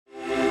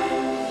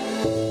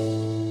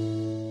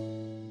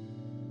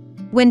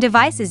When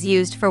devices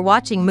used for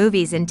watching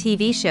movies and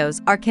TV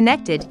shows are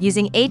connected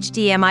using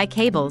HDMI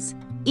cables,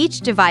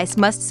 each device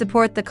must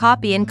support the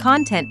copy and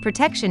content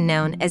protection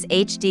known as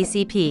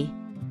HDCP.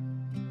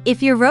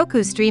 If your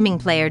Roku streaming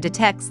player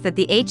detects that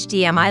the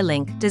HDMI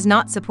link does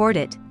not support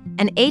it,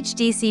 an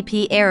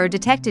HDCP error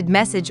detected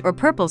message or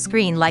purple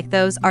screen like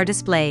those are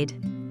displayed.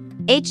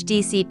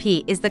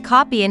 HDCP is the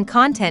copy and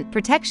content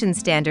protection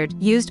standard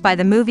used by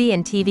the movie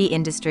and TV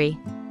industry.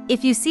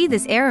 If you see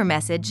this error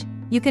message,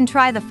 you can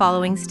try the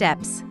following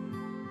steps.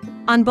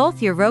 On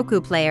both your Roku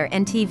player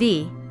and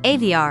TV,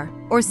 AVR,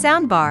 or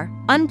soundbar,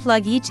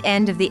 unplug each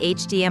end of the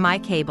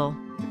HDMI cable.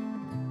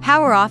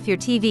 Power off your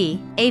TV,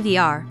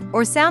 AVR,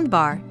 or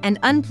soundbar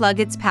and unplug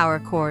its power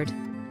cord.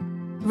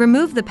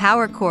 Remove the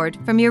power cord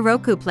from your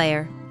Roku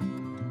player.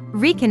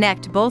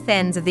 Reconnect both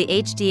ends of the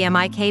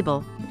HDMI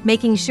cable,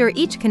 making sure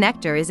each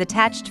connector is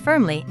attached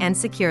firmly and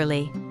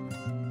securely.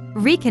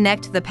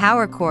 Reconnect the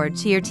power cord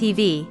to your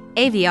TV,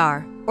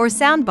 AVR, or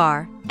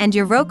soundbar, and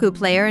your Roku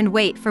player and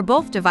wait for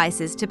both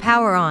devices to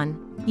power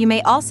on. You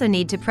may also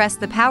need to press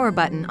the power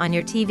button on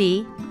your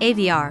TV,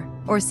 AVR,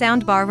 or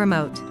soundbar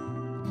remote.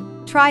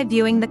 Try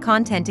viewing the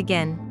content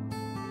again.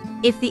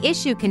 If the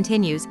issue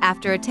continues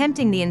after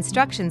attempting the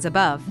instructions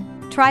above,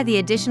 try the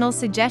additional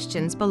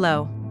suggestions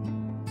below.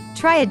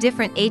 Try a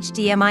different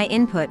HDMI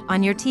input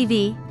on your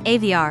TV,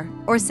 AVR,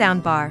 or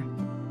soundbar.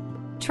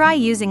 Try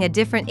using a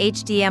different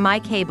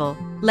HDMI cable,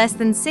 less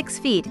than 6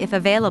 feet if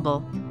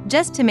available,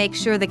 just to make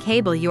sure the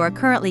cable you are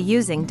currently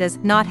using does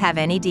not have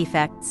any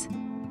defects.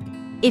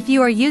 If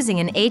you are using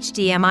an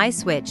HDMI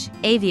switch,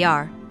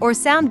 AVR, or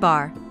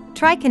soundbar,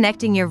 try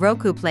connecting your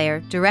Roku player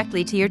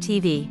directly to your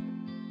TV.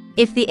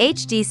 If the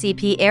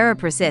HDCP error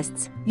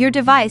persists, your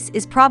device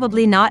is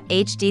probably not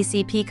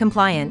HDCP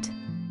compliant.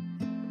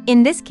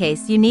 In this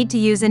case, you need to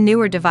use a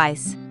newer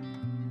device.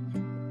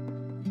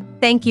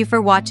 Thank you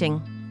for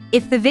watching.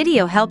 If the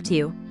video helped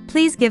you,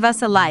 please give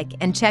us a like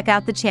and check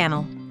out the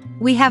channel.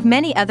 We have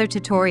many other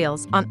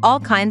tutorials on all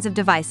kinds of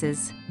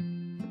devices.